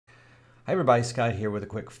Hi everybody, Scott here with a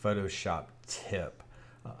quick Photoshop tip.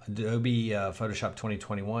 Adobe Photoshop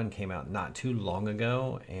 2021 came out not too long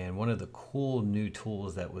ago, and one of the cool new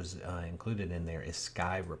tools that was included in there is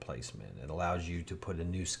Sky Replacement. It allows you to put a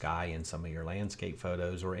new sky in some of your landscape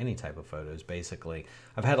photos or any type of photos, basically.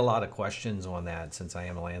 I've had a lot of questions on that since I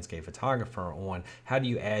am a landscape photographer on how do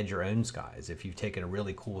you add your own skies. If you've taken a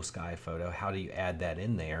really cool sky photo, how do you add that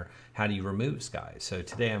in there? How do you remove skies? So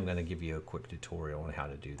today I'm going to give you a quick tutorial on how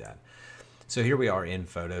to do that. So here we are in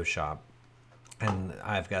Photoshop, and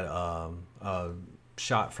I've got a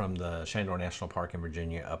shot from the Shenandoah National Park in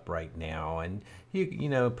Virginia up right now, and you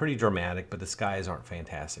know, pretty dramatic, but the skies aren't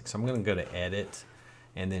fantastic. So I'm going to go to Edit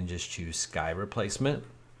and then just choose Sky Replacement,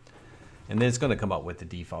 and then it's going to come up with the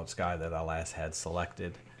default sky that I last had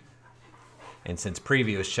selected. And since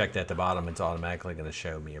preview is checked at the bottom, it's automatically going to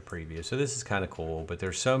show me a preview. So this is kind of cool, but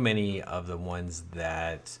there's so many of the ones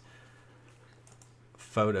that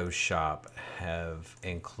Photoshop have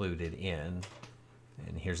included in,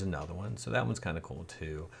 and here's another one. So that one's kind of cool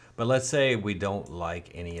too. But let's say we don't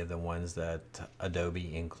like any of the ones that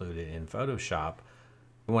Adobe included in Photoshop.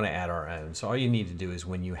 We want to add our own. So all you need to do is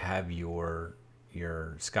when you have your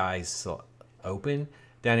skies open,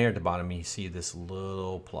 down here at the bottom you see this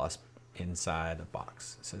little plus inside a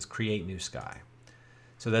box. It says create new sky.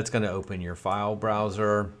 So that's going to open your file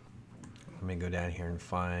browser. Let me go down here and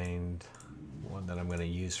find one that I'm going to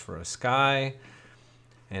use for a sky,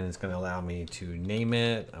 and it's going to allow me to name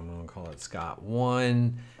it. I'm going to call it Scott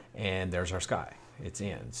 1, and there's our sky. It's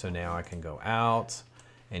in. So now I can go out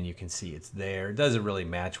and you can see it's there. It doesn't really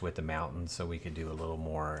match with the mountains, so we could do a little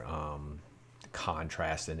more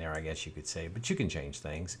contrast in there, I guess you could say, but you can change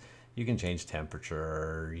things. You can change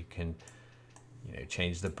temperature, you can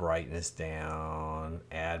change the brightness down,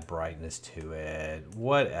 add brightness to it,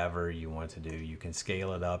 whatever you want to do. You can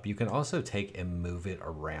scale it up. You can also take and move it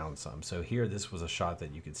around some. So here, this was a shot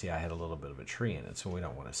that you could see I had a little bit of a tree in it, so we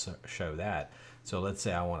don't want to show that. So let's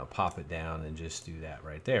say I want to pop it down and just do that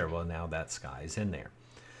right there. Well, now that sky is in there.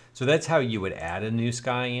 So that's how you would add a new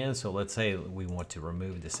sky in. So let's say we want to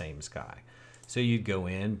remove the same sky. So you'd go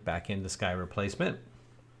back into Sky Replacement,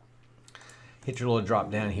 hit your little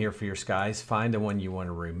drop down here for your skies, find the one you want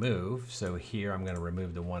to remove. So here I'm going to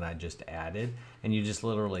remove the one I just added, and you just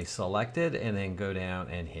literally select it and then go down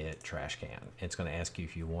and hit trash can. It's going to ask you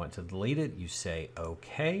if you want to delete it. You say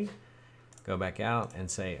okay, go back out and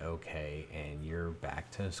say okay, and you're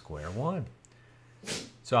back to square one.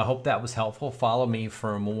 So I hope that was helpful. Follow me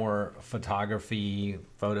for more photography,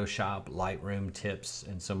 Photoshop, Lightroom tips,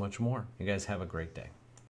 and so much more. You guys have a great day.